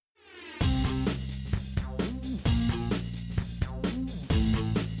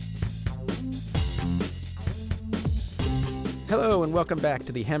Hello and welcome back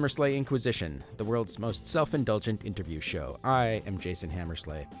to the Hammersley Inquisition, the world's most self-indulgent interview show. I am Jason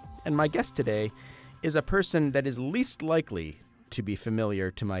Hammersley, and my guest today is a person that is least likely to be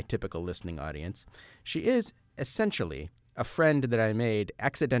familiar to my typical listening audience. She is, essentially, a friend that I made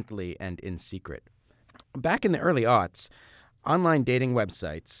accidentally and in secret. Back in the early aughts, online dating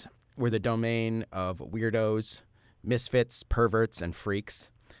websites were the domain of weirdos, misfits, perverts, and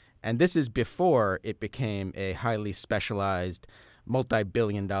freaks. And this is before it became a highly specialized,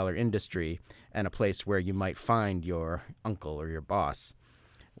 multi-billion-dollar industry and a place where you might find your uncle or your boss.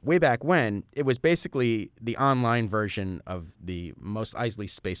 Way back when, it was basically the online version of the Mos Eisley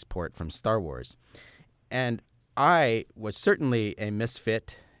spaceport from Star Wars. And I was certainly a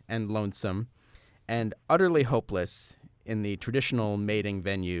misfit and lonesome and utterly hopeless in the traditional mating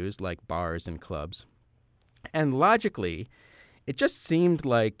venues like bars and clubs. And logically, it just seemed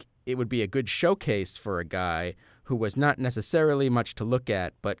like it would be a good showcase for a guy who was not necessarily much to look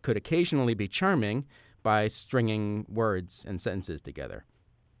at, but could occasionally be charming by stringing words and sentences together.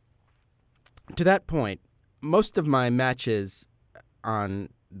 To that point, most of my matches on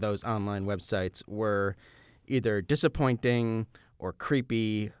those online websites were either disappointing or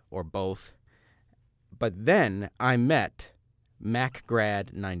creepy or both. But then I met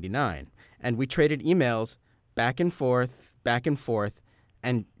MacGrad99, and we traded emails back and forth,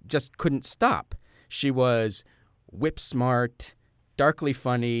 and just couldn't stop. She was whip smart, darkly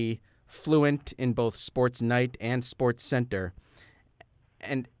funny, fluent in both Sports Night and Sports Center.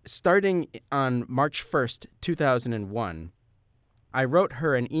 And starting on March 1st, 2001, I wrote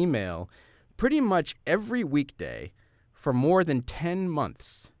her an email pretty much every weekday for more than 10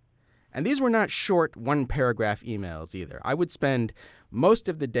 months. And these were not short one-paragraph emails either. I would spend most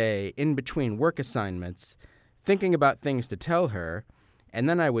of the day in between work assignments thinking about things to tell her, and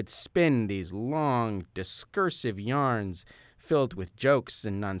then I would spin these long, discursive yarns filled with jokes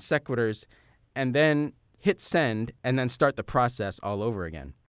and non sequiturs, and then hit send, and then start the process all over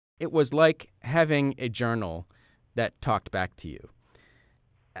again. It was like having a journal that talked back to you.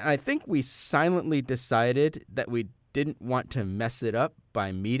 And I think we silently decided that we didn't want to mess it up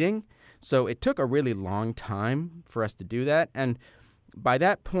by meeting, so it took a really long time for us to do that. And by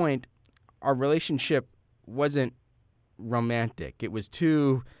that point, our relationship wasn't romantic. It was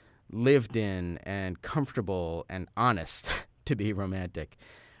too lived in and comfortable and honest to be romantic.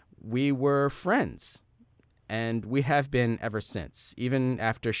 We were friends, and we have been ever since, even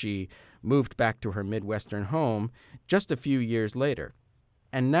after she moved back to her Midwestern home just a few years later.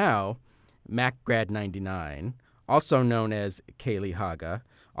 And now, MacGrad99, also known as Celi Haga,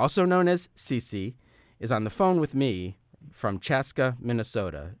 also known as Ceci, is on the phone with me from Chaska,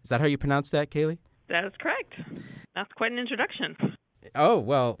 Minnesota. Is that how you pronounce that, Celi? That is correct. That's quite an introduction. Oh,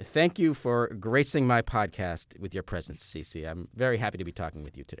 well, thank you for gracing my podcast with your presence, Ceci. I'm very happy to be talking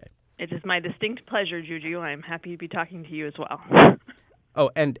with you today. It is my distinct pleasure, Juju. I'm happy to be talking to you as well.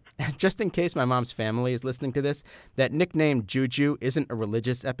 Oh, and just in case my mom's family is listening to this, that nickname Juju isn't a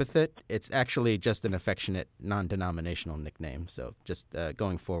religious epithet. It's actually just an affectionate, non-denominational nickname. So just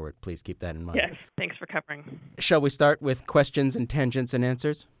going forward, please keep that in mind. Yes, thanks for covering. Shall we start with questions and tangents and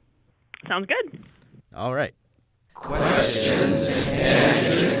answers? Sounds good. All right. Questions,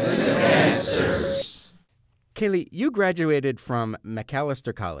 tangents, and answers. Celi, you graduated from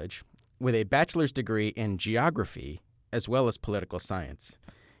Macalester College with a bachelor's degree in geography as well as political science.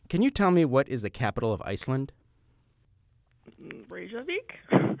 Can you tell me what is the capital of Iceland? Reykjavik?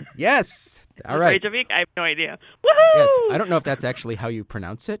 Yes. All right. Reykjavik? I have no idea. Woohoo! Yes. I don't know if that's actually how you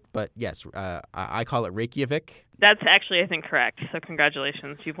pronounce it, but yes, I call it Reykjavik. That's actually, I think, correct. So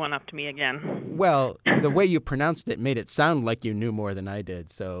congratulations. You've won up to me again. Well, the way you pronounced it made it sound like you knew more than I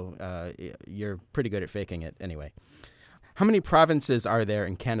did, so you're pretty good at faking it anyway. How many provinces are there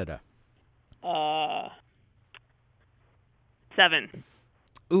in Canada? 7.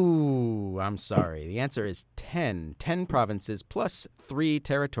 Ooh, I'm sorry. The answer is 10. 10 provinces plus 3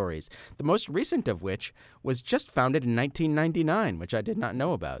 territories, the most recent of which was just founded in 1999, which I did not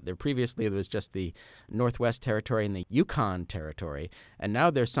know about. Previously, there was just the Northwest Territory and the Yukon Territory, and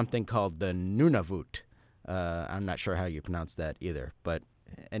now there's something called the Nunavut. I'm not sure how you pronounce that either, but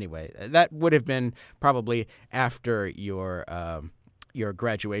anyway, that would have been probably after your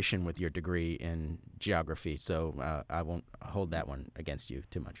graduation with your degree in geography, so I won't hold that one against you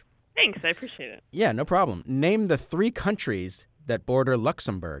too much. Thanks, I appreciate it. Yeah, no problem. Name the 3 countries that border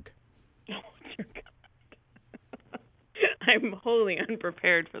Luxembourg. Oh, dear God. I'm wholly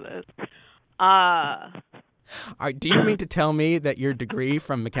unprepared for this. Do you mean to tell me that your degree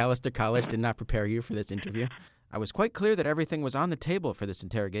from Macalester College did not prepare you for this interview? I was quite clear that everything was on the table for this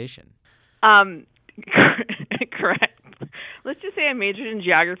interrogation. Correct. Let's just say I majored in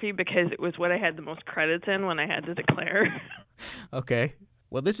geography because it was what I had the most credits in when I had to declare. Okay.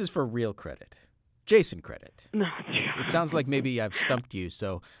 Well, this is for real credit. Jason credit. No, It sounds like maybe I've stumped you,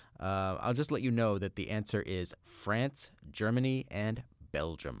 so I'll just let you know that the answer is France, Germany, and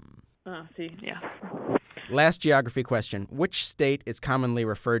Belgium. Oh, see, yeah. Last geography question. Which state is commonly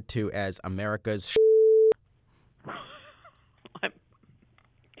referred to as America's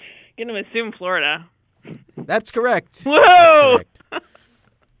I'm going to assume Florida. That's correct. Whoa! That's correct.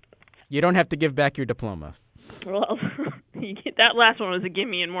 You don't have to give back your diploma. Well, that last one was a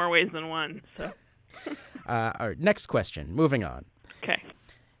gimme in more ways than one. So. All right, next question. Moving on. Okay.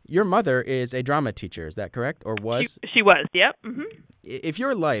 Your mother is a drama teacher, is that correct? Or was? She was, yep. Mm-hmm. If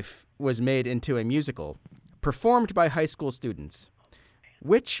your life was made into a musical performed by high school students,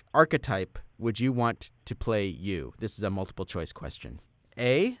 which archetype would you want to play you? This is a multiple choice question.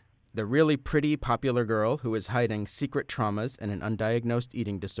 A, the really pretty popular girl who is hiding secret traumas and an undiagnosed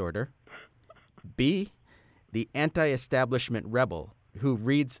eating disorder. B, the anti-establishment rebel who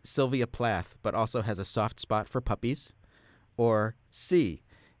reads Sylvia Plath but also has a soft spot for puppies. Or C,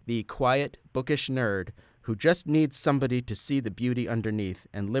 the quiet, bookish nerd who just needs somebody to see the beauty underneath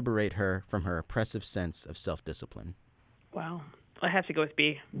and liberate her from her oppressive sense of self-discipline. Wow. I have to go with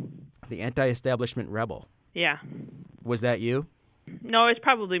B. The anti-establishment rebel. Yeah. Was that you? No, it's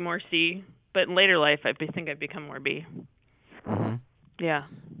probably more C, but in later life, I think I've become more B. Mm-hmm. Yeah.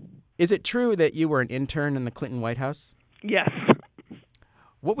 Is it true that you were an intern in the Clinton White House? Yes.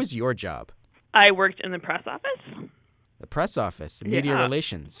 What was your job? I worked in the press office. The press office, media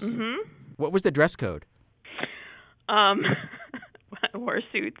relations. Mm-hmm. What was the dress code? I wore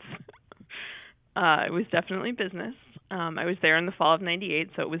suits. It was definitely business. I was there in the fall of '98,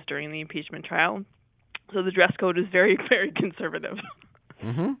 so it was during the impeachment trial. So the dress code was very, very conservative.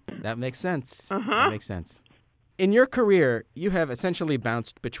 Mm-hmm. That makes sense. Uh-huh. That makes sense. In your career, you have essentially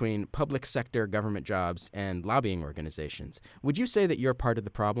bounced between public sector government jobs and lobbying organizations. Would you say that you're part of the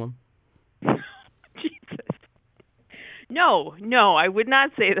problem? Jesus. No, I would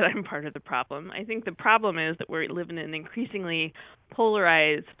not say that I'm part of the problem. I think the problem is that we live in an increasingly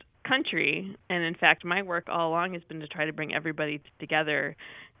polarized country, and in fact, my work all along has been to try to bring everybody together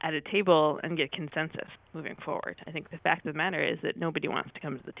at a table and get consensus moving forward. I think the fact of the matter is that nobody wants to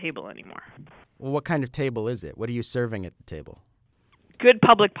come to the table anymore. Well, what kind of table is it? What are you serving at the table? Good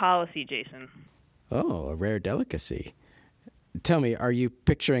public policy, Jason. Oh, a rare delicacy. Tell me, are you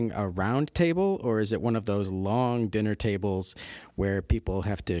picturing a round table, or is it one of those long dinner tables where people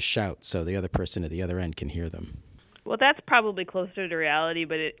have to shout so the other person at the other end can hear them? Well, that's probably closer to reality,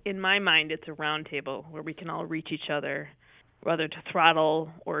 but in my mind, it's a round table where we can all reach each other. Whether to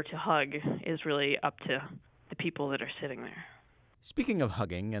throttle or to hug is really up to the people that are sitting there. Speaking of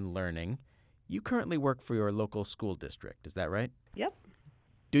hugging and learning, you currently work for your local school district, is that right? Yep.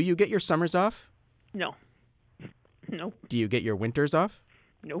 Do you get your summers off? No. Nope. Do you get your winters off?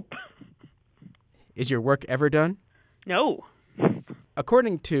 Nope. Is your work ever done? No.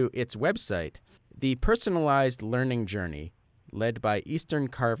 According to its website, the Personalized Learning Journey, led by Eastern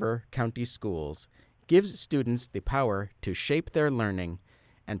Carver County Schools, gives students the power to shape their learning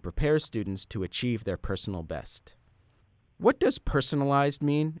and prepares students to achieve their personal best. What does personalized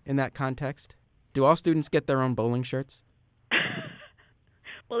mean in that context? Do all students get their own bowling shirts?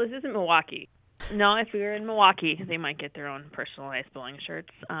 Well, this isn't Milwaukee. No, if we were in Milwaukee, they might get their own personalized bowling shirts.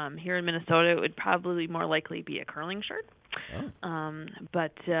 Here in Minnesota, it would probably more likely be a curling shirt. Oh.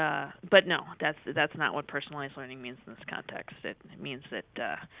 But no, that's not what personalized learning means in this context. It means that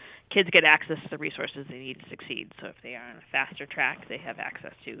kids get access to the resources they need to succeed. So if they are on a faster track, they have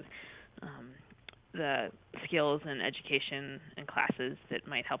access to the skills and education and classes that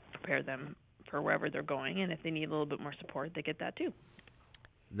might help prepare them for wherever they're going. And if they need a little bit more support, they get that too.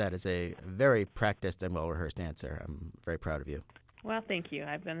 That is a very practiced and well-rehearsed answer. I'm very proud of you. Well, thank you.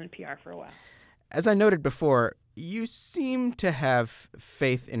 I've been in PR for a while. As I noted before, you seem to have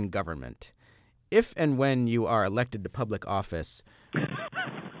faith in government. If and when you are elected to public office,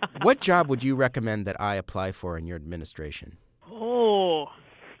 what job would you recommend that I apply for in your administration? Oh,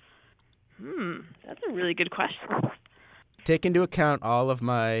 that's a really good question. Take into account all of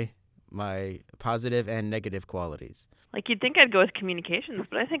my positive and negative qualities. Like, you'd think I'd go with communications,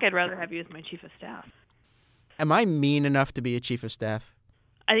 but I think I'd rather have you as my chief of staff. Am I mean enough to be a chief of staff?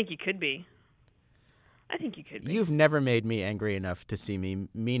 I think you could be. You've never made me angry enough to see me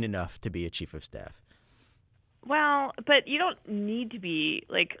mean enough to be a chief of staff. Well, but you don't need to be,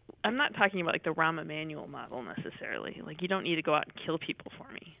 like, I'm not talking about, like, the Rahm Emanuel model necessarily. Like, you don't need to go out and kill people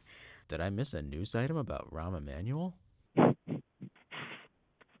for me. Did I miss a news item about Rahm Emanuel?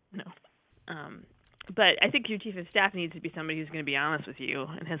 No. But I think your chief of staff needs to be somebody who's going to be honest with you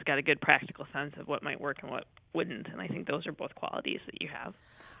and has got a good practical sense of what might work and what wouldn't. And I think those are both qualities that you have.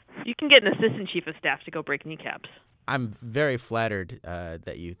 You can get an assistant chief of staff to go break kneecaps. I'm very flattered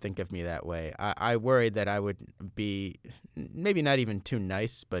that you think of me that way. I worry that I would be maybe not even too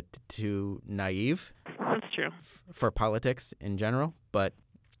nice, but too naive. That's true. For politics in general. But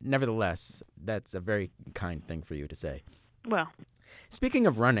nevertheless, that's a very kind thing for you to say. Well. Speaking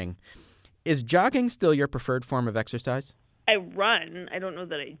of running, is jogging still your preferred form of exercise? I run. I don't know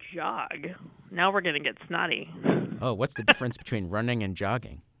that I jog. Now we're going to get snotty. Oh, what's the difference between running and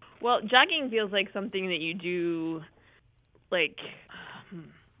jogging? Well, jogging feels like something that you do, like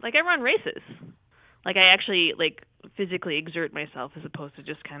I run races. Like I actually physically exert myself as opposed to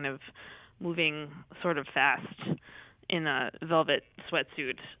just kind of moving sort of fast in a velvet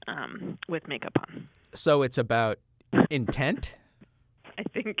sweatsuit with makeup on. So it's about intent? I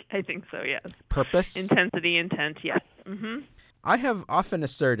think so, yes. Purpose? Intensity, intent, yes. Mm-hmm. I have often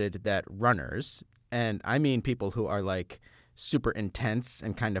asserted that runners, and I mean people who are super intense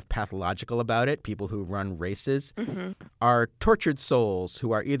and kind of pathological about it, people who run races, are tortured souls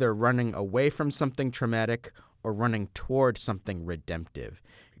who are either running away from something traumatic or running toward something redemptive.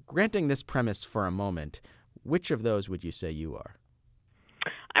 Granting this premise for a moment, which of those would you say you are?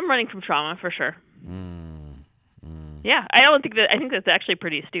 I'm running from trauma for sure. Yeah, I think that's actually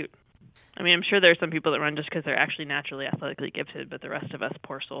pretty astute. I mean, I'm sure there are some people that run just because they're actually naturally athletically gifted, but the rest of us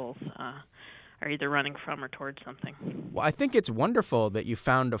poor souls are either running from or towards something. Well, I think it's wonderful that you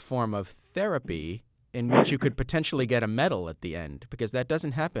found a form of therapy in which you could potentially get a medal at the end, because that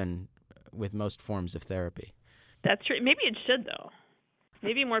doesn't happen with most forms of therapy. That's true. Maybe it should, though.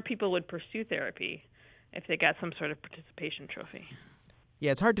 Maybe more people would pursue therapy if they got some sort of participation trophy.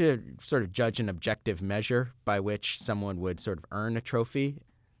 Yeah, it's hard to sort of judge an objective measure by which someone would sort of earn a trophy.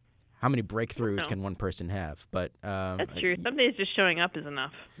 How many breakthroughs can one person have? But that's true. Some days just showing up is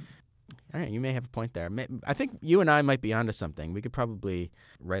enough. All right, you may have a point there. I think you and I might be onto something. We could probably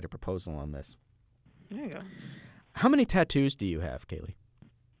write a proposal on this. There you go. How many tattoos do you have, Celi?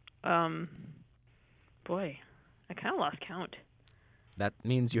 Boy, I kind of lost count. That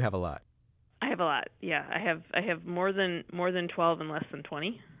means you have a lot. I have a lot. Yeah, I have more than 12 and less than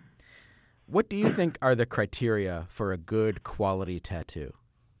 20. What do you think are the criteria for a good quality tattoo?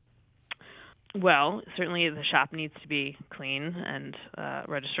 Well, certainly the shop needs to be clean and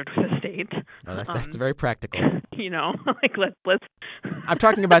registered with the state. Oh, that's very practical. Let's. I'm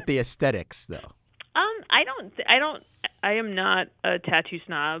talking about the aesthetics, though. I am not a tattoo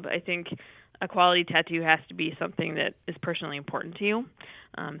snob. I think a quality tattoo has to be something that is personally important to you.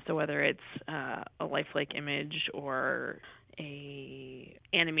 So whether it's a lifelike image or a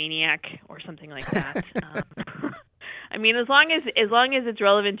Animaniac or something like that. I mean, as long as it's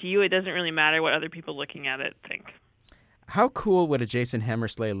relevant to you, it doesn't really matter what other people looking at it think. How cool would a Jason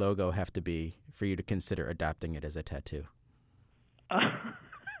Hammersley logo have to be for you to consider adopting it as a tattoo?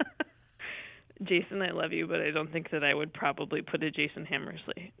 Jason, I love you, but I don't think that I would probably put a Jason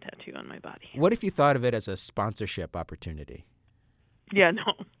Hammersley tattoo on my body. What if you thought of it as a sponsorship opportunity? Yeah,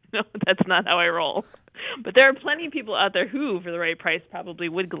 no, that's not how I roll. But there are plenty of people out there who, for the right price, probably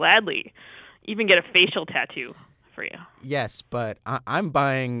would gladly even get a facial tattoo for you. Yes, but I'm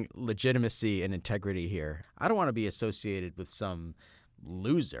buying legitimacy and integrity here. I don't want to be associated with some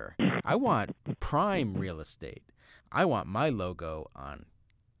loser. I want prime real estate. I want my logo on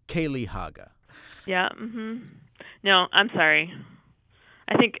Celi Haga. Yeah. No, I'm sorry.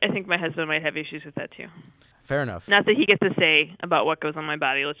 I think my husband might have issues with that too. Fair enough. Not that he gets to say about what goes on my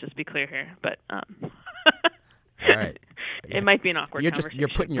body. Let's just be clear here. But all right. Yeah. It might be an awkward conversation. You're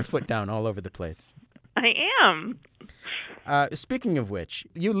putting your foot down all over the place. I am. Speaking of which,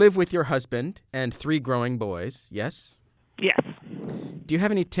 you live with your husband and 3 growing boys, yes? Yes. Do you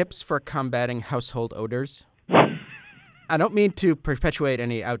have any tips for combating household odors? I don't mean to perpetuate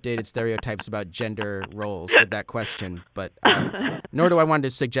any outdated stereotypes about gender roles with that question, but nor do I want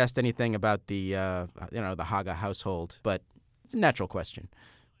to suggest anything about the Haga household. But it's a natural question.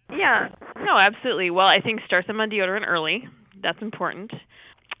 Yeah, no, absolutely. Well, I think start them on deodorant early. That's important.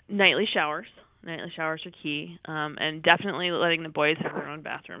 Nightly showers. Nightly showers are key, and definitely letting the boys have their own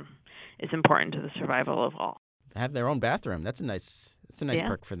bathroom is important to the survival of all. Have their own bathroom. That's a nice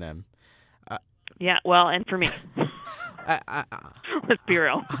perk for them. Yeah, well, and for me. Let's be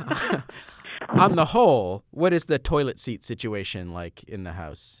real. On the whole, what is the toilet seat situation like in the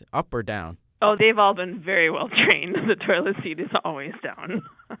house? Up or down? Oh, they've all been very well trained. The toilet seat is always down.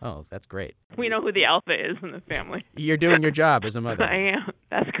 Oh, that's great. We know who the alpha is in the family. You're doing your job as a mother. I am.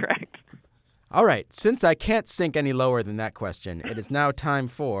 That's correct. All right. Since I can't sink any lower than that question, it is now time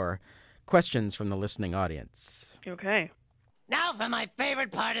for questions from the listening audience. Okay. Now for my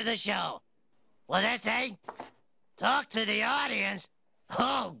favorite part of the show. What's that say? Talk to the audience?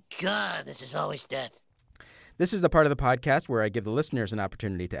 Oh, God, this is always death. This is the part of the podcast where I give the listeners an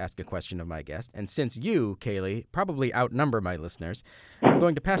opportunity to ask a question of my guest. And since you, Kaylee, probably outnumber my listeners, I'm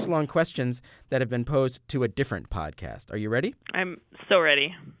going to pass along questions that have been posed to a different podcast. Are you ready? I'm so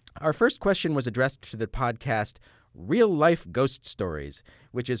ready. Our first question was addressed to the podcast Real Life Ghost Stories,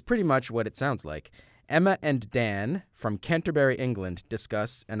 which is pretty much what it sounds like. Emma and Dan from Canterbury, England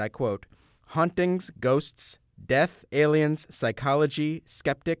discuss, and I quote, hauntings, ghosts, death, aliens, psychology,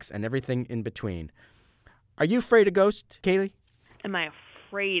 skeptics, and everything in between. Are you afraid of ghosts, Kaylee? Am I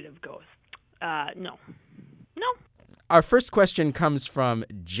afraid of ghosts? No. No. Our first question comes from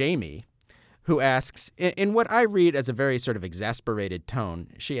Jamie, who asks, in what I read as a very sort of exasperated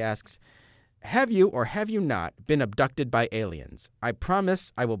tone, she asks, have you or have you not been abducted by aliens? I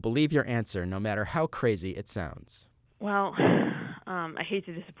promise I will believe your answer no matter how crazy it sounds. Well, I hate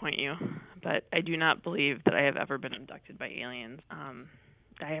to disappoint you, but I do not believe that I have ever been abducted by aliens.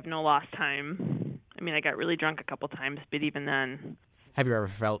 I have no lost time. I mean, I got really drunk a couple times, but even then... Have you ever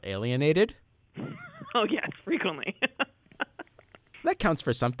felt alienated? Oh, yes, frequently. That counts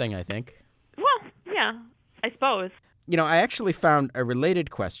for something, I think. Well, yeah, I suppose. You know, I actually found a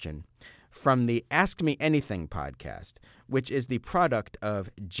related question from the Ask Me Anything podcast, which is the product of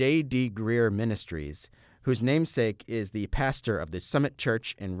J.D. Greer Ministries, whose namesake is the pastor of the Summit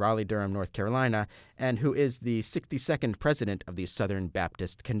Church in Raleigh-Durham, North Carolina, and who is the 62nd president of the Southern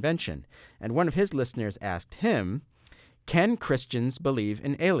Baptist Convention. And one of his listeners asked him, can Christians believe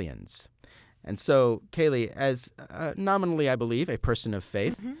in aliens? And so, Kaylee, as nominally, I believe, a person of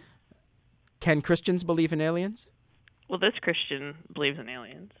faith, can Christians believe in aliens? Well, this Christian believes in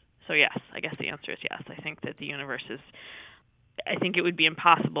aliens. So yes, I guess the answer is yes. I think that the universe is, I think it would be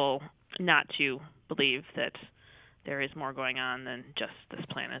impossible not to believe that there is more going on than just this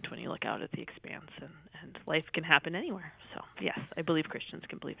planet when you look out at the expanse, and life can happen anywhere. So yes, I believe Christians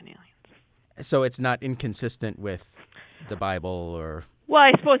can believe in aliens. So it's not inconsistent with the Bible or... Well,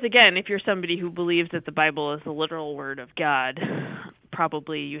 I suppose, again, if you're somebody who believes that the Bible is the literal word of God,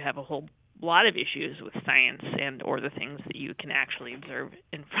 probably you have a whole lot of issues with science and or the things that you can actually observe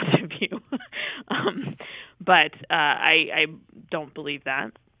in front of you. But I don't believe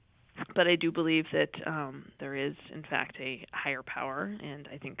that. But I do believe that there is, in fact, a higher power, and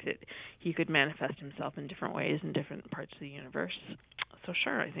I think that he could manifest himself in different ways in different parts of the universe. So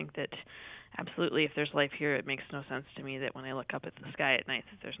sure, I think that absolutely if there's life here, it makes no sense to me that when I look up at the sky at night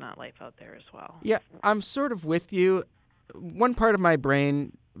that there's not life out there as well. Yeah, I'm sort of with you. One part of my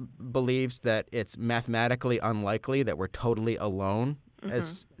brain believes that it's mathematically unlikely that we're totally alone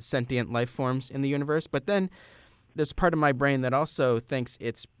as sentient life forms in the universe, but then there's part of my brain that also thinks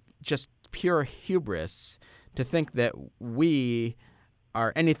it's just pure hubris to think that we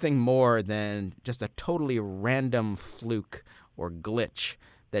are anything more than just a totally random fluke or glitch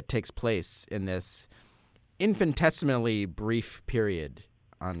that takes place in this infinitesimally brief period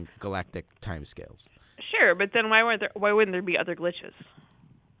on galactic timescales. Sure, but then why wouldn't there be other glitches?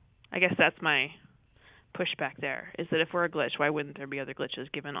 I guess that's my pushback there, is that if we're a glitch, why wouldn't there be other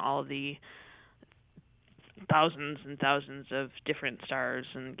glitches given all of the thousands and thousands of different stars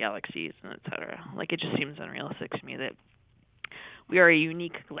and galaxies and et cetera? Like, it just seems unrealistic to me that we are a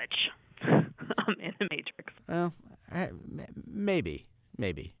unique glitch in the Matrix. Well, maybe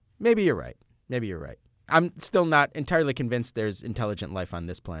you're right. Maybe you're right. I'm still not entirely convinced there's intelligent life on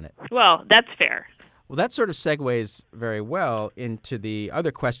this planet. Well, that's fair. Well, that sort of segues very well into the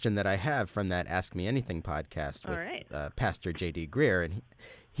other question that I have from that Ask Me Anything podcast with Pastor J.D. Greer. And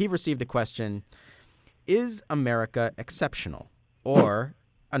he received a question, is America exceptional? Or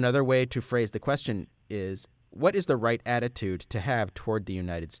another way to phrase the question is, what is the right attitude to have toward the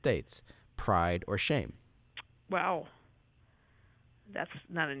United States? Pride or shame? Wow. That's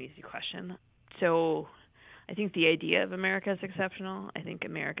not an easy question. So I think the idea of America is exceptional. I think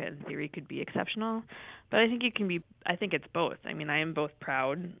America in theory could be exceptional, but I think I think it's both. I mean, I am both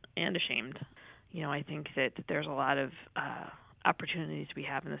proud and ashamed. You know, I think that there's a lot of opportunities we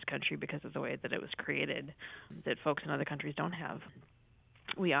have in this country because of the way that it was created that folks in other countries don't have.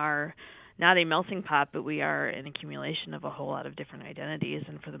 We are not a melting pot, but we are an accumulation of a whole lot of different identities,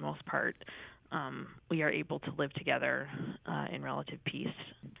 and for the most part, we are able to live together in relative peace.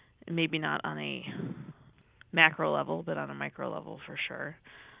 Maybe not on a macro level, but on a micro level for sure.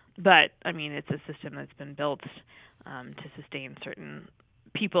 But, I mean, it's a system that's been built to sustain certain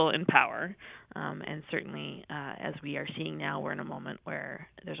people in power. And certainly, as we are seeing now, we're in a moment where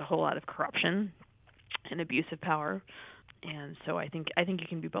there's a whole lot of corruption and abuse of power. And so I think you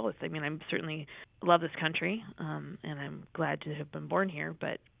can be both. I mean, I certainly love this country, and I'm glad to have been born here.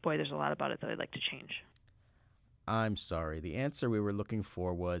 But boy, there's a lot about it that I'd like to change. I'm sorry. The answer we were looking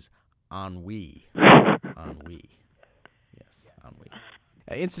for was ennui. Ennui. Yes, ennui.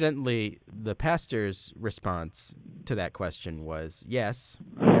 Incidentally, the pastor's response to that question was, yes,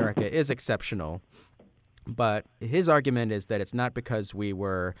 America is exceptional, but his argument is that it's not because we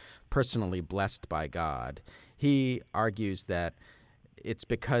were personally blessed by God. He argues that it's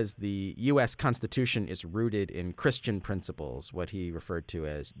because the U.S. Constitution is rooted in Christian principles, what he referred to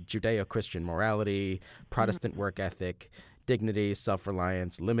as Judeo-Christian morality, Protestant work ethic, dignity,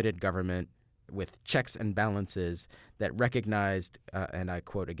 self-reliance, limited government, with checks and balances that recognized, and I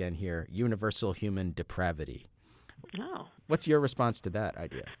quote again here, universal human depravity. Oh. What's your response to that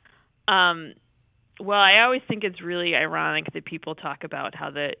idea? Well, I always think it's really ironic that people talk about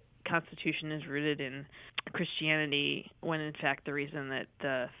how the Constitution is rooted in Christianity when, in fact, the reason that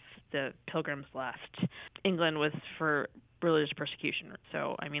the Pilgrims left England was for religious persecution.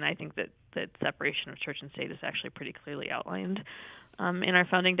 So, I mean, I think that separation of church and state is actually pretty clearly outlined in our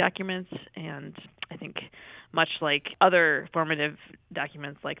founding documents, and I think much like other formative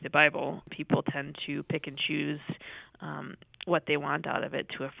documents like the Bible, people tend to pick and choose what they want out of it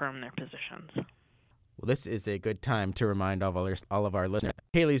to affirm their positions. Well, this is a good time to remind all of our listeners.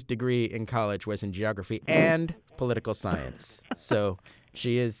 Haley's degree in college was in geography and political science, so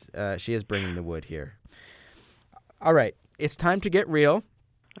she is bringing the wood here. All right, it's time to get real.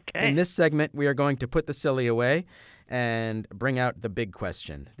 Okay. In this segment, we are going to put the silly away and bring out the big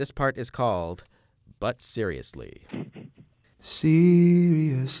question. This part is called But Seriously.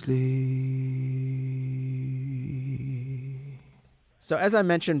 Seriously. So as I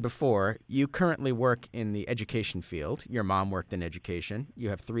mentioned before, you currently work in the education field. Your mom worked in education. You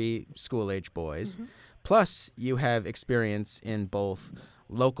have 3 school-age boys. Mm-hmm. Plus, you have experience in both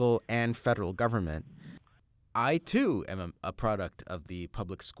local and federal government. I, too, am a product of the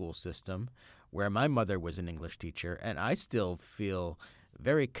public school system where my mother was an English teacher, and I still feel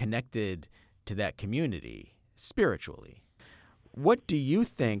very connected to that community spiritually. What do you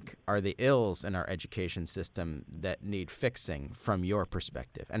think are the ills in our education system that need fixing from your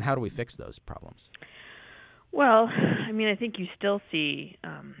perspective, and how do we fix those problems? Well, I mean, I think you still see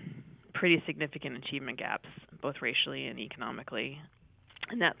pretty significant achievement gaps, both racially and economically,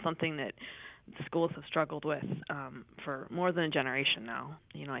 and that's something that the schools have struggled with for more than a generation now.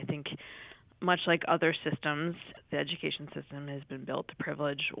 You know, I think much like other systems, the education system has been built to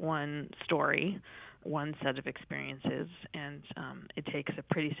privilege one story, one set of experiences, and it takes a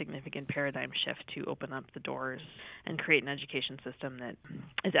pretty significant paradigm shift to open up the doors and create an education system that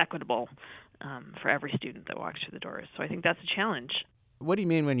is equitable for every student that walks through the doors. So I think that's a challenge. What do you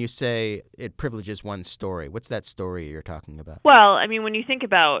mean when you say it privileges one story? What's that story you're talking about? Well, I mean, when you think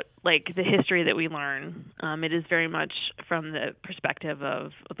about, like, the history that we learn, it is very much from the perspective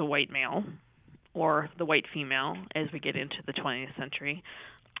of the white male or the white female as we get into the 20th century.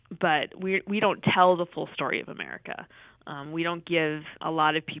 But we don't tell the full story of America. We don't give a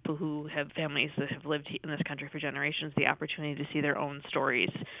lot of people who have families that have lived in this country for generations the opportunity to see their own stories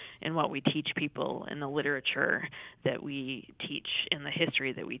in what we teach people, in the literature that we teach, in the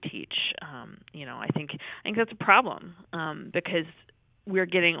history that we teach. I think that's a problem because we're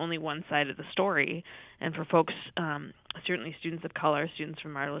getting only one side of the story. And for folks, certainly students of color, students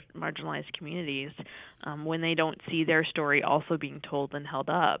from marginalized communities, when they don't see their story also being told and held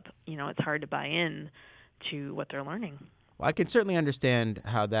up, it's hard to buy in to what they're learning. Well, I can certainly understand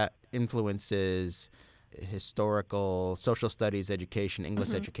how that influences historical, social studies education,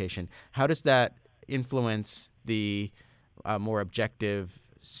 English education. How does that influence the more objective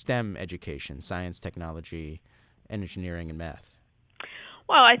STEM education, science, technology, engineering, and math?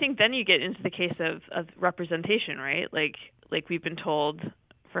 Well, I think then you get into the case of representation, right? Like we've been told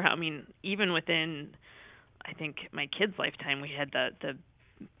even within, I think, my kid's lifetime, we had the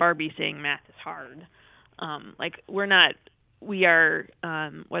Barbie saying math is hard. We are,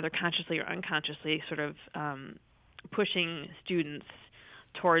 whether consciously or unconsciously, sort of pushing students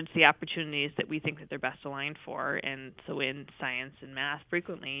towards the opportunities that we think that they're best aligned for. And so in science and math,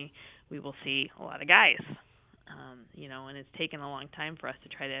 frequently we will see a lot of guys. And it's taken a long time for us to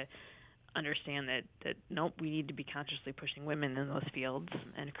try to understand that nope, we need to be consciously pushing women in those fields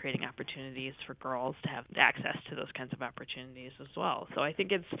and creating opportunities for girls to have access to those kinds of opportunities as well. So I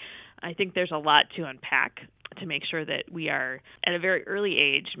think there's a lot to unpack to make sure that we are, at a very early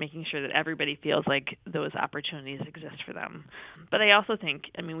age, making sure that everybody feels like those opportunities exist for them. But I also think,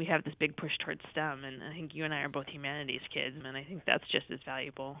 we have this big push towards STEM, and I think you and I are both humanities kids, and I think that's just as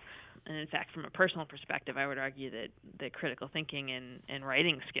valuable. And in fact, from a personal perspective, I would argue that the critical thinking and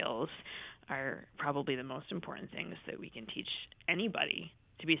writing skills are probably the most important things that we can teach anybody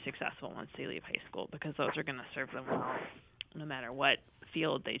to be successful once they leave high school, because those are going to serve them well no matter what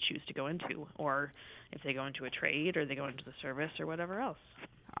field they choose to go into, or if they go into a trade or they go into the service or whatever else.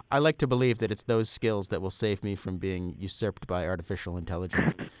 I like to believe that it's those skills that will save me from being usurped by artificial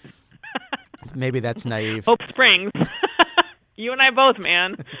intelligence. Maybe that's naive. Hope springs. You and I both,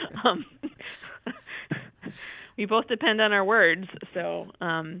 man. We both depend on our words. So,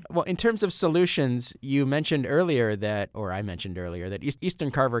 well, in terms of solutions, you mentioned earlier that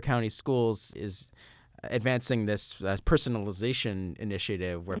Eastern Carver County Schools is advancing this personalization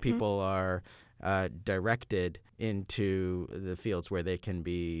initiative where people are directed into the fields where they can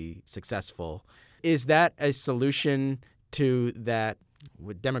be successful. Is that a solution to that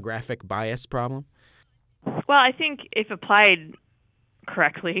demographic bias problem? Well, I think if applied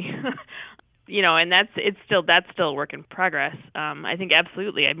correctly, and that's still a work in progress. I think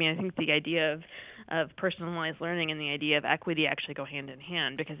absolutely. I think the idea of personalized learning and the idea of equity actually go hand in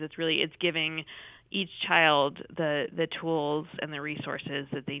hand, because it's giving each child the tools and the resources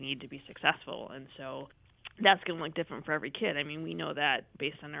that they need to be successful. And so that's going to look different for every kid. We know that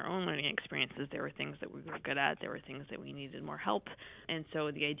based on our own learning experiences, there were things that we were good at, there were things that we needed more help. And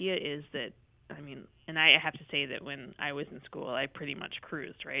so the idea is that, and I have to say that when I was in school, I pretty much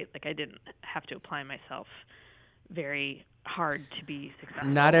cruised, right? Like, I didn't have to apply myself very hard to be successful.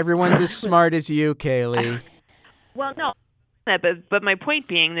 Not everyone's as smart as you, Celi. Well, no. But my point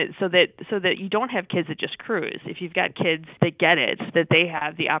being that so that you don't have kids that just cruise. If you've got kids that get it, that they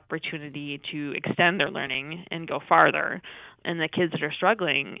have the opportunity to extend their learning and go farther, and the kids that are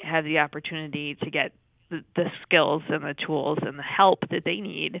struggling have the opportunity to get the skills and the tools and the help that they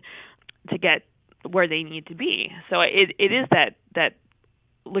need to get where they need to be. So it is that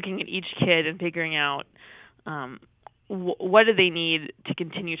looking at each kid and figuring out what do they need to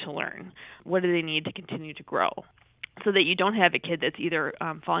continue to learn, what do they need to continue to grow, so that you don't have a kid that's either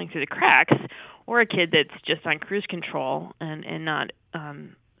falling through the cracks or a kid that's just on cruise control and not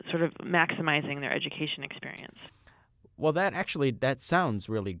sort of maximizing their education experience. Well, that sounds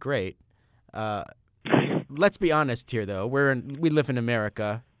really great. Let's be honest here, though. We live in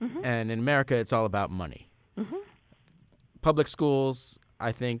America, and in America, it's all about money. Public schools,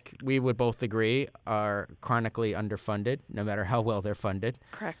 I think we would both agree, are chronically underfunded, no matter how well they're funded.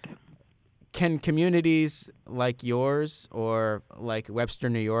 Correct. Can communities like yours or like Webster,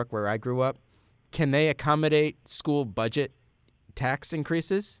 New York, where I grew up, can they accommodate school budget tax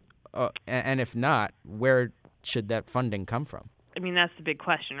increases? And if not, where should that funding come from? That's the big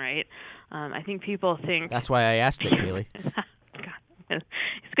question, right? I think people think... That's why I asked it, Celi. God,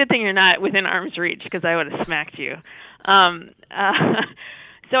 it's a good thing you're not within arm's reach, because I would have smacked you.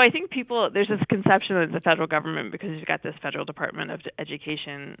 So I think there's this conception that the federal government, because you've got this federal Department of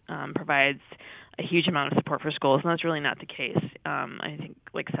Education, provides a huge amount of support for schools, and that's really not the case. I think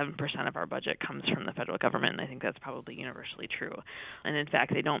like 7% of our budget comes from the federal government, and I think that's probably universally true. And in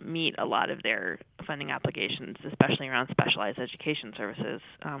fact, they don't meet a lot of their funding obligations, especially around specialized education services,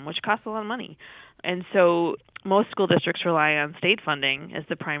 which cost a lot of money. And so most school districts rely on state funding as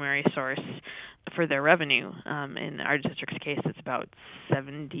the primary source for their revenue. In our district's case, it's about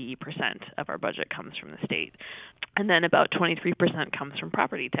 70% of our budget comes from the state. And then about 23% comes from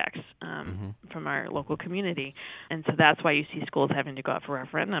property tax from our local community. And so that's why you see schools having to go out for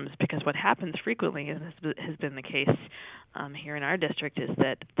referendums, because what happens frequently, and this has been the case here in our district, is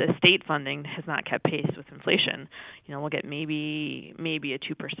that the state funding has not kept pace with inflation. We'll get maybe a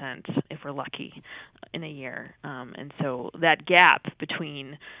 2% if we're lucky in a year. And so that gap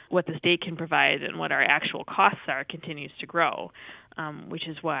between what the state can provide and what our actual costs are continues to grow, which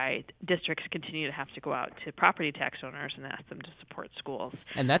is why districts continue to have to go out to property tax owners and ask them to support schools.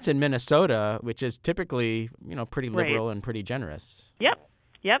 And that's in Minnesota, which is typically, pretty liberal Right. and pretty generous. Yep.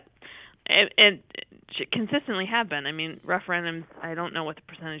 And consistently have been. Referendums, I don't know what the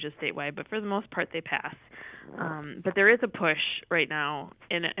percentage is statewide, but for the most part they pass. But there is a push right now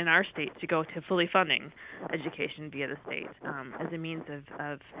in our state to go to fully funding education via the state as a means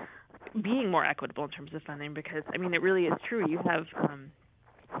of being more equitable in terms of funding, because, it really is true. You have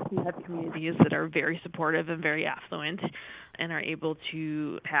You have communities that are very supportive and very affluent and are able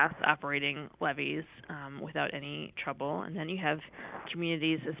to pass operating levies without any trouble. And then you have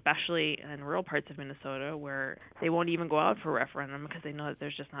communities, especially in rural parts of Minnesota, where they won't even go out for a referendum because they know that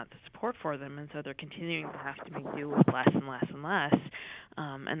there's just not the support for them. And so they're continuing to have to make do with less and less and less.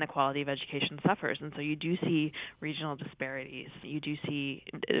 And the quality of education suffers. And so you do see regional disparities. You do see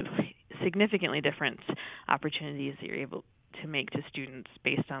significantly different opportunities that you're able to make to students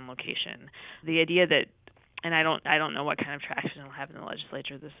based on location. The idea that, and I don't know what kind of traction it'll have in the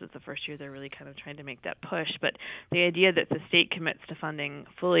legislature. This is the first year they're really kind of trying to make that push. But the idea that the state commits to funding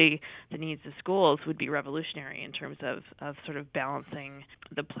fully the needs of schools would be revolutionary in terms of sort of balancing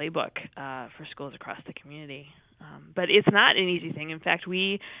the playbook for schools across the community. But it's not an easy thing. In fact,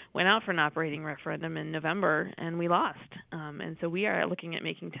 we went out for an operating referendum in November, and we lost. And so we are looking at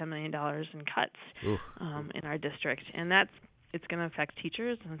making $10 million in cuts in our district. And it's going to affect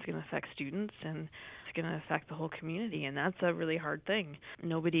teachers, and it's going to affect students, and it's going to affect the whole community. And that's a really hard thing.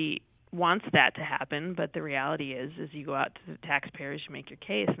 Nobody wants that to happen, but the reality is you go out to the taxpayers, you make your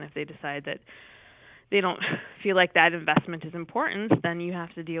case, and if they decide that they don't feel like that investment is important, then you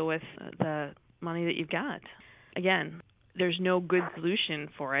have to deal with the money that you've got. Again, there's no good solution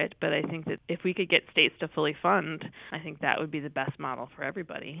for it, but I think that if we could get states to fully fund, I think that would be the best model for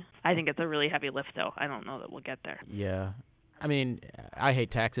everybody. I think it's a really heavy lift, though. I don't know that we'll get there. Yeah. I mean, I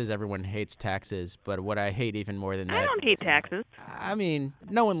hate taxes. Everyone hates taxes. But what I hate even more than that... I don't hate taxes. I mean,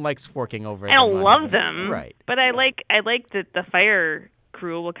 no one likes forking over I don't love them. Right. But I like that the fire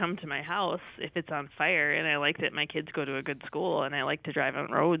crew will come to my house if it's on fire, and I like that my kids go to a good school, and I like to drive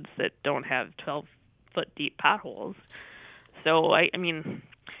on roads that don't have 12-foot deep potholes. So, I mean,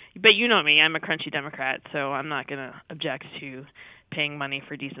 but you know me, I'm a crunchy Democrat, so I'm not going to object to paying money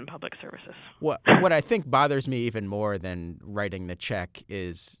for decent public services. What I think bothers me even more than writing the check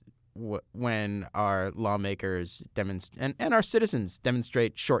is when our lawmakers and our citizens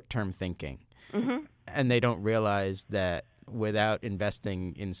demonstrate short-term thinking. Mm-hmm. And they don't realize that without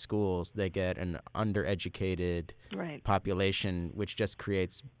investing in schools, they get an undereducated population, which just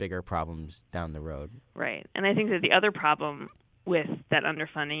creates bigger problems down the road. Right. And I think that the other problem with that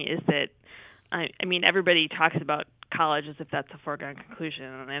underfunding is that, I mean, everybody talks about college as if that's a foregone conclusion,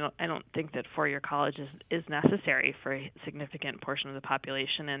 and I don't think that four-year college is necessary for a significant portion of the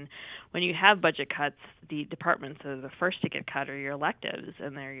population. And when you have budget cuts, the departments that are the first to get cut are your electives,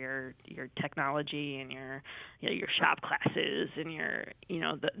 and they're your technology and your shop classes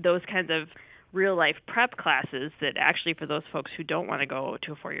and those kinds of real-life prep classes that actually, for those folks who don't want to go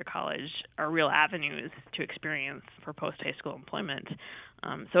to a four-year college, are real avenues to experience for post-high school employment.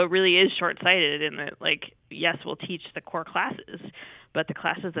 So it really is short-sighted in that, yes, we'll teach the core classes, but the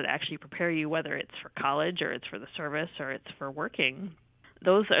classes that actually prepare you, whether it's for college or it's for the service or it's for working,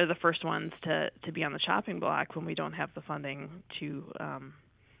 those are the first ones to be on the chopping block when we don't have the funding to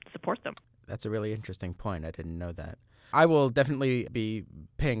support them. That's a really interesting point. I didn't know that. I will definitely be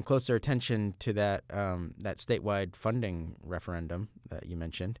paying closer attention to that statewide funding referendum that you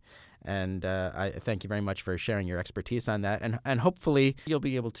mentioned. And I thank you very much for sharing your expertise on that. And hopefully you'll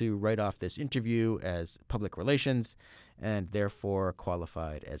be able to write off this interview as public relations and therefore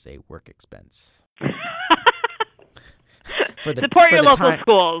qualified as a work expense. Support your local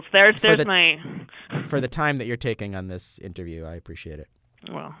schools. For the time that you're taking on this interview, I appreciate it.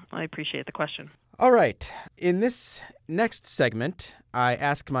 Well, I appreciate the question. All right. In this next segment, I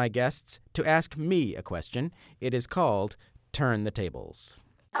ask my guests to ask me a question. It is called Turn the Tables.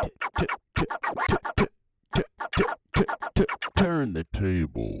 Turn the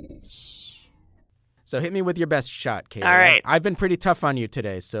tables. So hit me with your best shot, Celi. All right. I've been pretty tough on you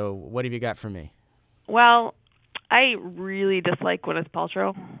today, so what have you got for me? Well, I really dislike Gwyneth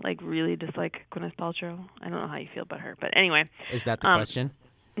Paltrow. Really dislike Gwyneth Paltrow. I don't know how you feel about her, but anyway. Is that the question?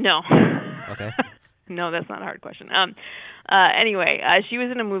 No. Okay. No, that's not a hard question. Anyway, she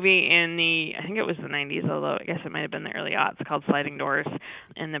was in a movie in I think it was the 90s, although I guess it might have been the early aughts, called Sliding Doors.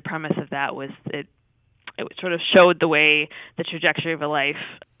 And the premise of that was it sort of showed the way the trajectory of a life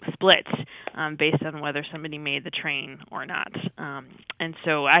split based on whether somebody made the train or not. And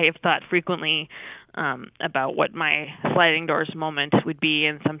so I have thought frequently about what my sliding doors moment would be,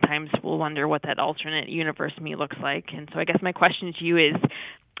 and sometimes we'll wonder what that alternate universe me looks like. And so I guess my question to you is,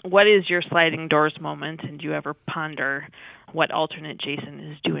 what is your sliding doors moment, and do you ever ponder what alternate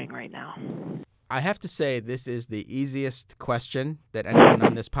Jason is doing right now? I have to say this is the easiest question that anyone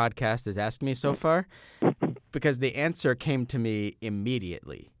on this podcast has asked me so far, because the answer came to me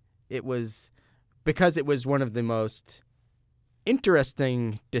immediately. It was because it was one of the most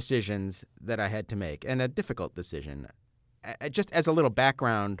interesting decisions that I had to make, and a difficult decision. just as a little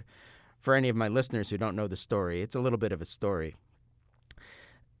background for any of my listeners who don't know the story, it's a little bit of a story.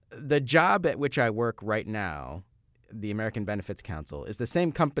 The job at which I work right now, the American Benefits Council, is the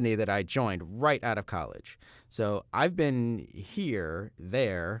same company that I joined right out of college. So I've been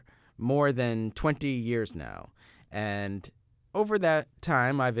there, more than 20 years now. And over that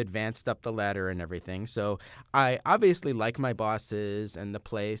time, I've advanced up the ladder and everything. So I obviously like my bosses and the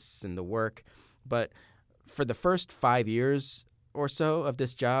place and the work. But for the first 5 years or so of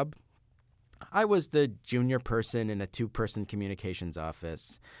this job, I was the junior person in a 2-person communications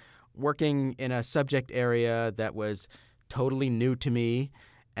office, working in a subject area that was totally new to me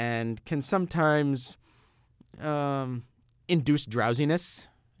and can sometimes induce drowsiness,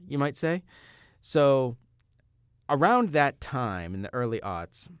 you might say. So around that time, in the early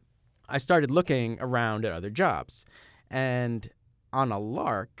aughts, I started looking around at other jobs. And on a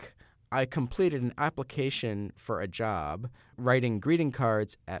lark, I completed an application for a job writing greeting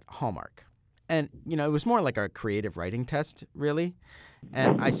cards at Hallmark. And, it was more like a creative writing test, really.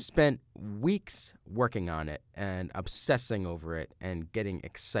 And I spent weeks working on it and obsessing over it and getting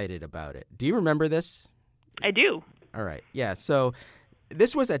excited about it. Do you remember this? I do. All right. Yeah. So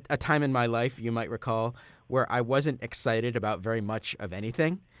this was a time in my life, you might recall, where I wasn't excited about very much of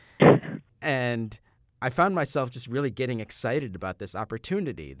anything. And I found myself just really getting excited about this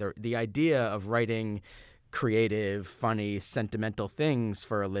opportunity. The idea of writing creative, funny, sentimental things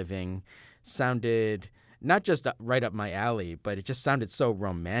for a living sounded not just right up my alley, but it just sounded so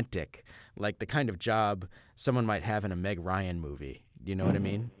romantic, like the kind of job someone might have in a Meg Ryan movie. Do you know what I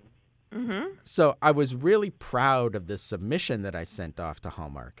mean? Mm-hmm. So I was really proud of the submission that I sent off to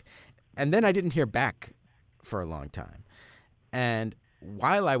Hallmark. And then I didn't hear back for a long time. And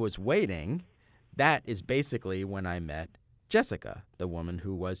while I was waiting, that is basically when I met Jessica, the woman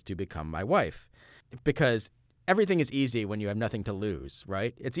who was to become my wife. Because everything is easy when you have nothing to lose,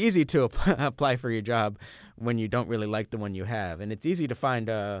 right? It's easy to apply for your job when you don't really like the one you have. And it's easy to find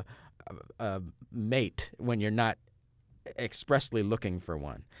a mate when you're not expressly looking for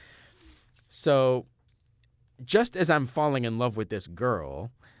one. So just as I'm falling in love with this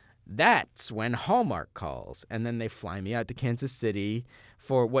girl, that's when Hallmark calls. And then they fly me out to Kansas City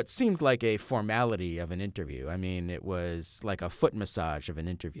for what seemed like a formality of an interview. I mean, it was like a foot massage of an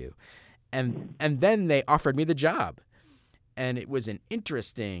interview. And then they offered me the job. And it was an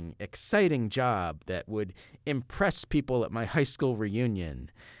interesting, exciting job that would impress people at my high school reunion.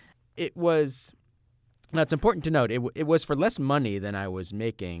 It was, now it's important to note, it was for less money than I was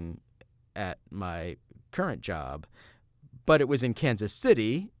making at my current job, but it was in Kansas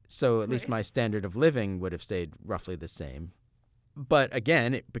City, so at least my standard of living would have stayed roughly the same. But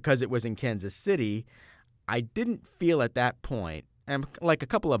again, because it was in Kansas City, I didn't feel at that point, and like a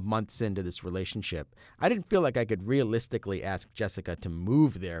couple of months into this relationship, I didn't feel like I could realistically ask Jessica to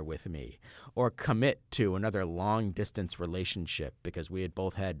move there with me or commit to another long-distance relationship because we had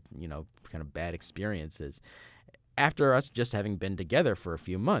both had, kind of bad experiences after us just having been together for a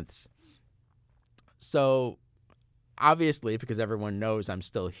few months. So obviously, because everyone knows I'm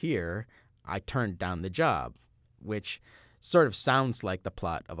still here, I turned down the job, which sort of sounds like the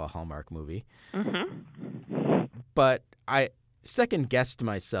plot of a Hallmark movie. Mm-hmm. But I second-guessed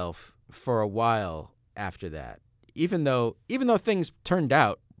myself for a while after that, even though things turned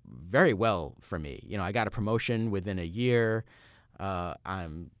out very well for me. I got a promotion within a year. I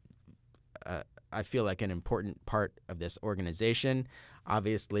feel like an important part of this organization.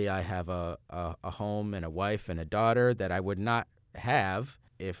 Obviously, I have a home and a wife and a daughter that I would not have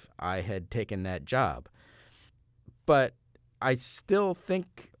if I had taken that job. But I still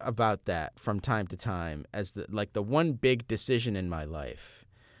think about that from time to time as the one big decision in my life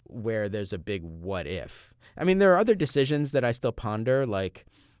where there's a big what if. I mean, there are other decisions that I still ponder, like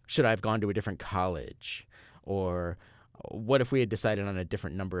should I have gone to a different college, or what if we had decided on a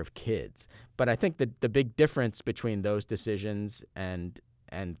different number of kids? But I think that the big difference between those decisions and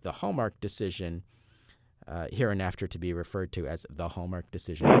the Hallmark decision, hereinafter to be referred to as the Hallmark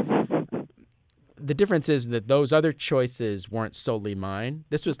decision, the difference is that those other choices weren't solely mine.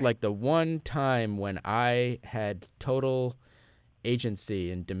 This was like the one time when I had total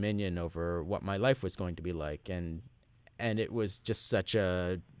agency and dominion over what my life was going to be like, and it was just such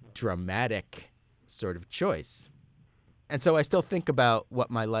a dramatic sort of choice. And so I still think about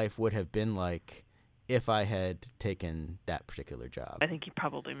what my life would have been like if I had taken that particular job. I think you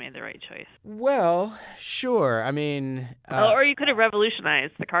probably made the right choice. Well, sure. I mean... or you could have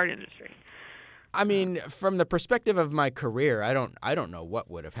revolutionized the card industry. I mean, from the perspective of my career, I don't know what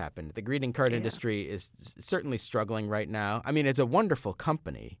would have happened. The greeting card industry is certainly struggling right now. I mean, it's a wonderful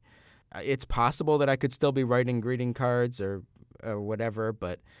company, It's possible that I could still be writing greeting cards or whatever,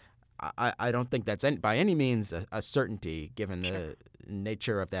 but I don't think that's by any means a certainty given the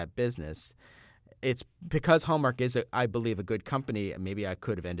nature of that business. It's because Hallmark is, I believe, a good company. Maybe I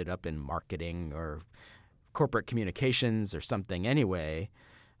could have ended up in marketing or corporate communications or something anyway,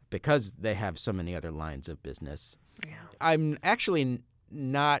 because they have so many other lines of business. Yeah. I'm actually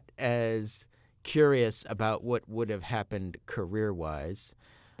not as curious about what would have happened career-wise.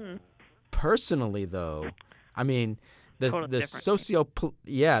 Personally, though, I mean, the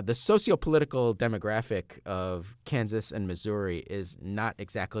socio-political demographic of Kansas and Missouri is not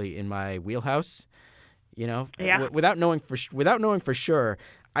exactly in my wheelhouse. You know, without knowing for sure,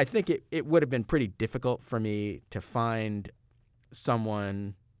 I think it would have been pretty difficult for me to find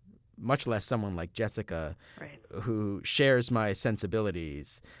someone, much less someone like Jessica, who shares my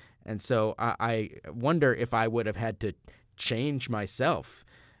sensibilities. And so I wonder if I would have had to change myself.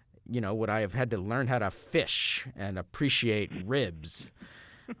 You know, would I have had to learn how to fish and appreciate ribs?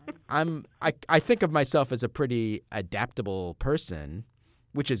 I think of myself as a pretty adaptable person,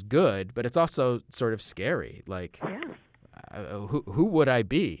 which is good, but it's also sort of scary. Like, who would I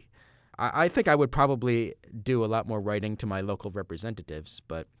be? I think I would probably do a lot more writing to my local representatives,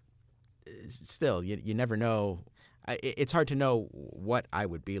 but still, you never know. It's hard to know what I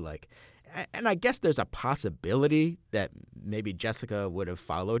would be like. And I guess there's a possibility that maybe Jessica would have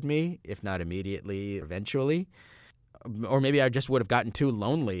followed me, if not immediately, eventually. Or maybe I just would have gotten too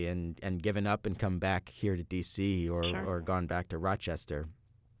lonely and given up and come back here to D.C. or gone back to Rochester.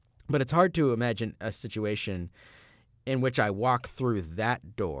 But it's hard to imagine a situation in which I walk through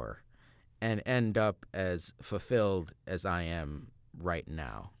that door and end up as fulfilled as I am right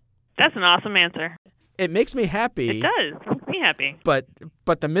now. That's an awesome answer. It makes me happy. It does. It makes me happy. But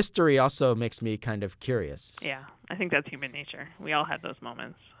the mystery also makes me kind of curious. Yeah, I think that's human nature. We all have those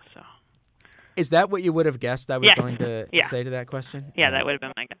moments. So, is that what you would have guessed I was going to say to that question? Yeah, that would have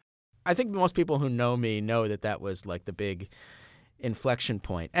been my guess. I think most people who know me know that was like the big inflection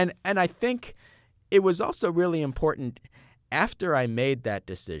point. And I think it was also really important after I made that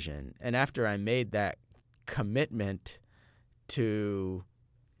decision and after I made that commitment to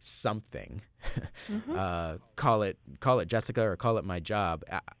something, call it Jessica or call it my job.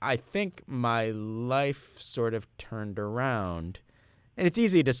 I think my life sort of turned around, and it's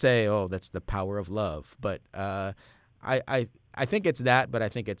easy to say, "Oh, that's the power of love," but I think it's that, but I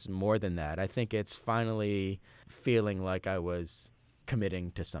think it's more than that. I think it's finally feeling like I was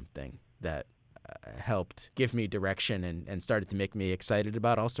committing to something that helped give me direction and started to make me excited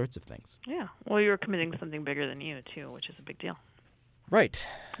about all sorts of things. Yeah, well, you were committing to something bigger than you too, which is a big deal. Right.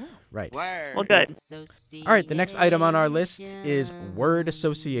 Right. Word. Well, good. All right, the next item on our list is word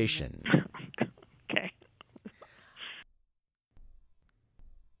association. Okay.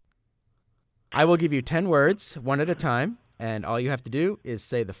 I will give you 10 words, one at a time, and all you have to do is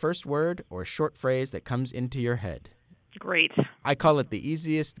say the first word or short phrase that comes into your head. Great. I call it the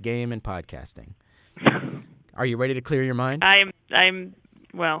easiest game in podcasting. Are you ready to clear your mind? I'm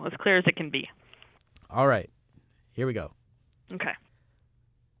well, as clear as it can be. All right. Here we go. Okay.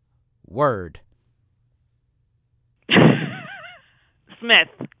 Word. Smith.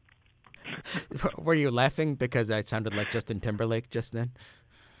 Were you laughing because I sounded like Justin Timberlake just then?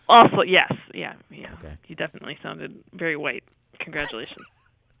 Also, yes. Yeah. Okay. You definitely sounded very white. Congratulations.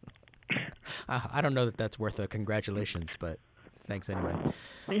 I don't know that that's worth a congratulations, but thanks anyway.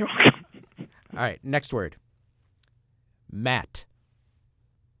 You're welcome. All right, next word. Matt.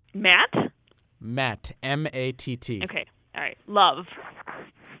 Matt? Matt. M-A-T-T. Okay. All right. Love.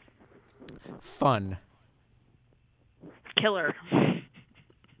 Fun. Killer.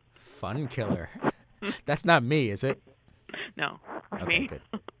 Fun killer. That's not me, is it? No. Okay, Me. good.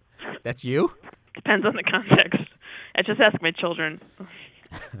 That's you? Depends on the context. I just ask my children.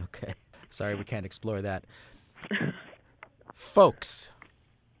 Okay. Sorry, we can't explore that. Folks.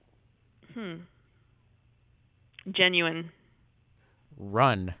 Genuine.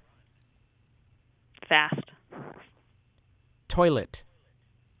 Run. Fast. Toilet.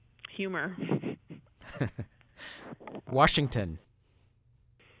 Humor. Washington.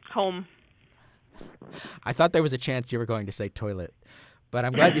 Home. I thought there was a chance you were going to say toilet, but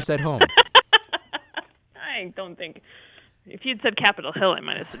I'm glad you said home. I don't think. If you'd said Capitol Hill, I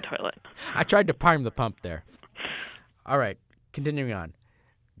might have said toilet. I tried to prime the pump there. All right, continuing on.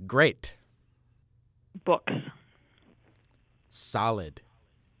 Great. Books. Solid.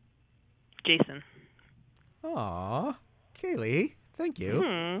 Jason. Aw, Kaylee, thank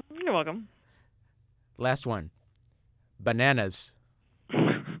you. You're welcome. Last one. Bananas.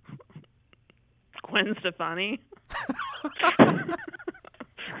 Gwen Stefani.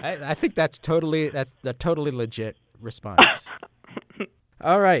 I think that's a totally legit response.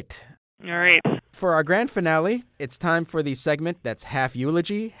 All right. All right. For our grand finale, it's time for the segment that's half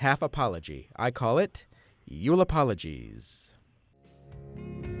eulogy, half apology. I call it Eulapologies.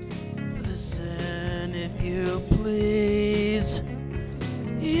 Listen if you please.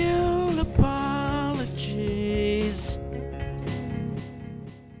 Eulapologies.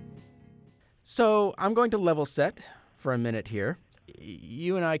 So I'm going to level set for a minute here.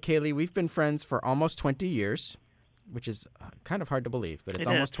 You and I, Kaylee, we've been friends for almost 20 years, which is kind of hard to believe, but it's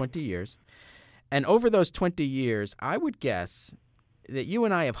almost 20 years. And over those 20 years, I would guess that you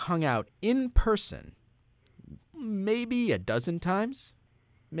and I have hung out in person maybe a dozen times,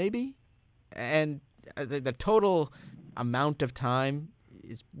 maybe. And the total amount of time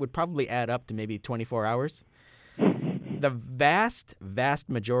would probably add up to maybe 24 hours. The vast, vast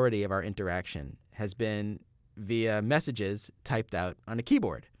majority of our interaction has been via messages typed out on a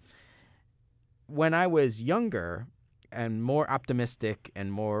keyboard. When I was younger and more optimistic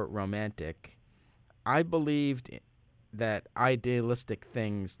and more romantic, I believed that idealistic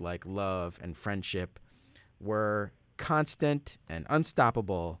things like love and friendship were constant and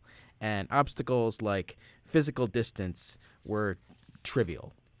unstoppable, and obstacles like physical distance were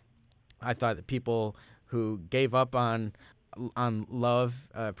trivial. I thought that people who gave up on love,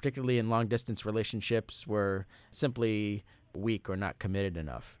 particularly in long-distance relationships, were simply weak or not committed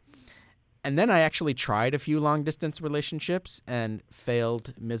enough. And then I actually tried a few long-distance relationships and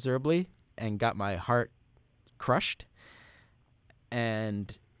failed miserably and got my heart crushed.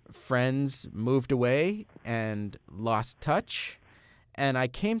 And friends moved away and lost touch. And I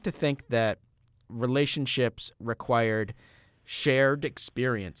came to think that relationships required shared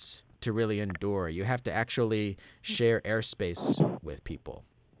experience to really endure. You have to actually share airspace with people.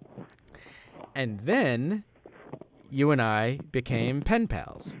 And then you and I became pen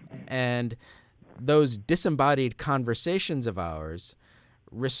pals. And those disembodied conversations of ours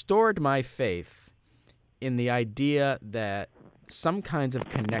restored my faith in the idea that some kinds of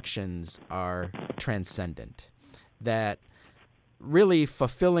connections are transcendent, that really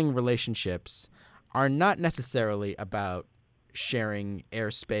fulfilling relationships are not necessarily about sharing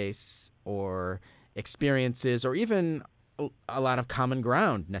airspace or experiences or even a lot of common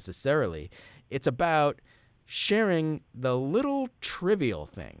ground necessarily. It's about sharing the little trivial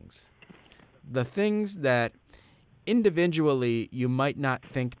things, the things that individually you might not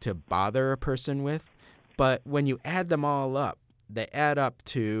think to bother a person with, but when you add them all up, they add up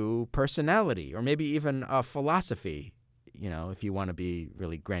to personality or maybe even a philosophy, if you want to be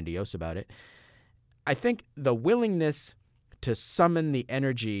really grandiose about it. I think the willingness to summon the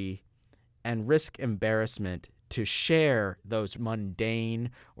energy and risk embarrassment to share those mundane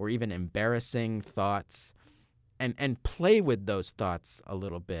or even embarrassing thoughts and play with those thoughts a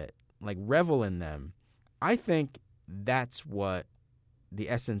little bit, like revel in them, I think that's what the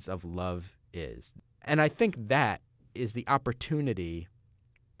essence of love is. And I think that is the opportunity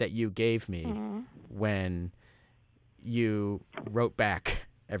that you gave me when you wrote back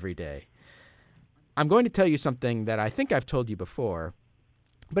every day. I'm going to tell you something that I think I've told you before,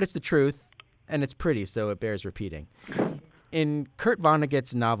 but it's the truth, and it's pretty, so it bears repeating. In Kurt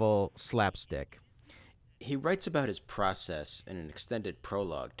Vonnegut's novel Slapstick, he writes about his process in an extended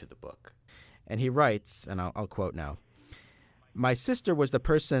prologue to the book. And he writes, and I'll quote now, "My sister was the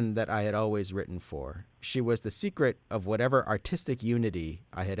person that I had always written for. She was the secret of whatever artistic unity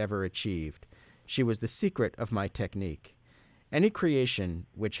I had ever achieved. She was the secret of my technique. Any creation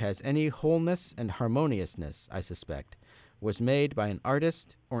which has any wholeness and harmoniousness, I suspect, was made by an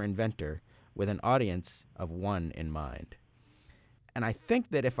artist or inventor with an audience of one in mind." And I think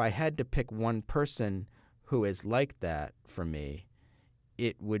that if I had to pick one person who is like that for me,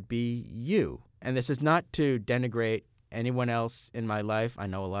 it would be you. And this is not to denigrate anyone else in my life. I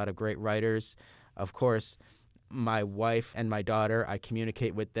know a lot of great writers. Of course, my wife and my daughter, I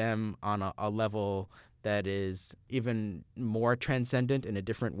communicate with them on a level that is even more transcendent in a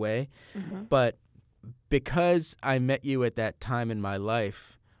different way. Mm-hmm. But because I met you at that time in my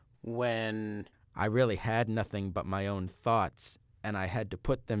life when I really had nothing but my own thoughts, and I had to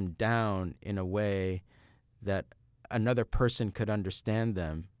put them down in a way that another person could understand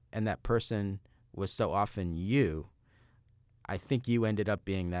them, and that person was so often you, I think you ended up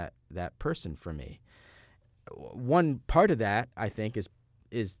being that person for me. One part of that, I think, is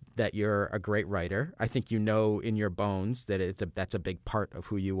that you're a great writer. I think you know in your bones that that's a big part of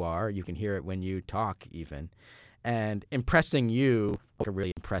who you are. You can hear it when you talk even. And impressing you is a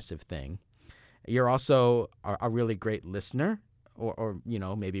really impressive thing. You're also a really great listener, or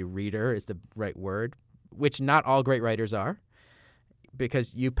maybe reader is the right word, which not all great writers are.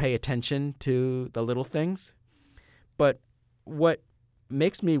 because you pay attention to the little things. But what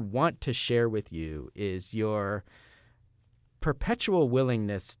makes me want to share with you is your perpetual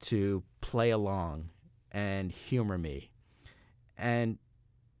willingness to play along and humor me. And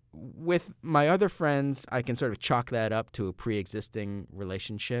with my other friends, I can sort of chalk that up to a pre-existing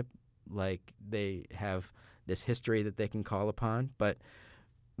relationship, like they have this history that they can call upon. But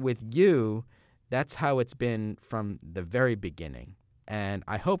with you, that's how it's been from the very beginning. And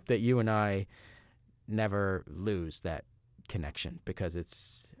I hope that you and I never lose that connection, because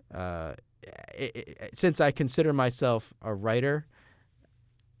it's since I consider myself a writer,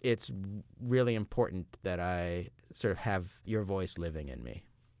 it's really important that I sort of have your voice living in me.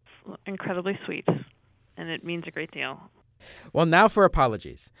 Incredibly sweet, and it means a great deal. Well, now for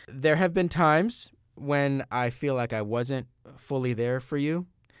apologies. There have been times when I feel like I wasn't fully there for you,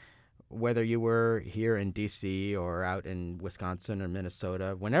 whether you were here in D.C. or out in Wisconsin or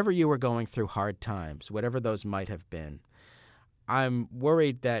Minnesota, whenever you were going through hard times, whatever those might have been. I'm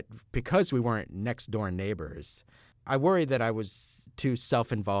worried that because we weren't next-door neighbors, I worry that I was too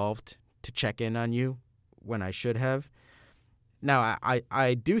self-involved to check in on you when I should have. Now,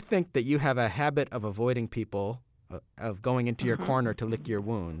 I do think that you have a habit of avoiding people, of going into your corner to lick your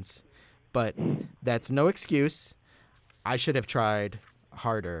wounds, but that's no excuse. I should have tried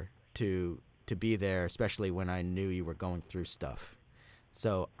harder to be there, especially when I knew you were going through stuff.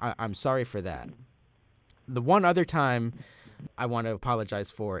 So I'm sorry for that. The one other time I want to apologize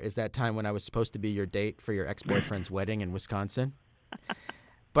for is that time when I was supposed to be your date for your ex-boyfriend's wedding in Wisconsin,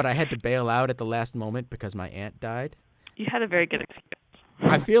 but I had to bail out at the last moment because my aunt died. You had a very good excuse.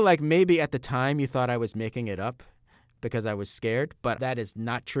 I feel like maybe at the time you thought I was making it up because I was scared, but that is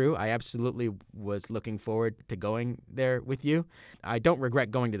not true. I absolutely was looking forward to going there with you. I don't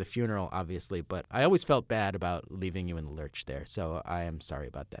regret going to the funeral, obviously, but I always felt bad about leaving you in the lurch there, so I am sorry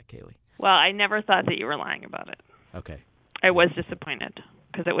about that, Celi. Well, I never thought that you were lying about it. Okay. I was disappointed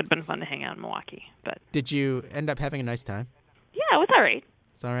because it would have been fun to hang out in Milwaukee. But did you end up having a nice time? Yeah, it was all right.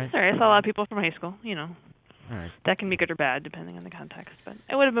 It's all right? It's all right. I saw a lot of people from high school, you know. All right. That can be good or bad depending on the context. But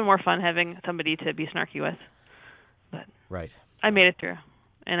it would have been more fun having somebody to be snarky with. But right. I made it through,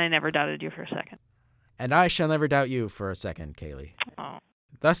 and I never doubted you for a second. And I shall never doubt you for a second, Celi. Oh.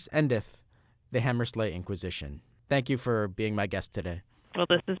 Thus endeth the Hammersley Inquisition. Thank you for being my guest today. Well,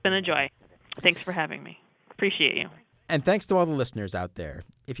 this has been a joy. Thanks for having me. Appreciate you. And thanks to all the listeners out there.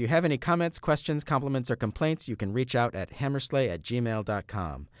 If you have any comments, questions, compliments, or complaints, you can reach out at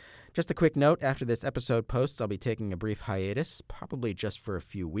hammersley@gmail.com. Just a quick note, after this episode posts, I'll be taking a brief hiatus, probably just for a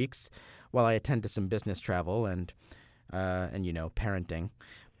few weeks, while I attend to some business travel and parenting.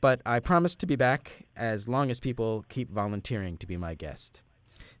 But I promise to be back as long as people keep volunteering to be my guest.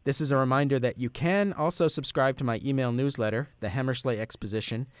 This is a reminder that you can also subscribe to my email newsletter, The Hammersley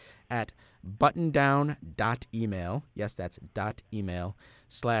Exposition, at buttondown.email. Yes, that's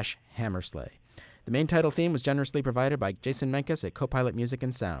 .email/Hammersley. The main title theme was generously provided by Jason Menkes at Copilot Music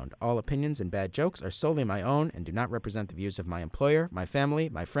and Sound. All opinions and bad jokes are solely my own and do not represent the views of my employer, my family,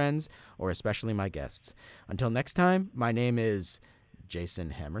 my friends, or especially my guests. Until next time, my name is Jason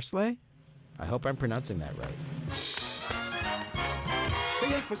Hammersley. I hope I'm pronouncing that right.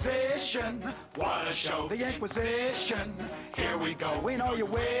 The Inquisition, what a show. The Inquisition, here we go. We know you're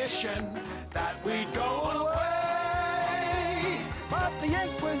wishing that we'd go away, but the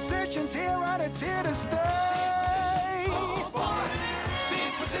Inquisition's here and it's here to stay. Oh, boy.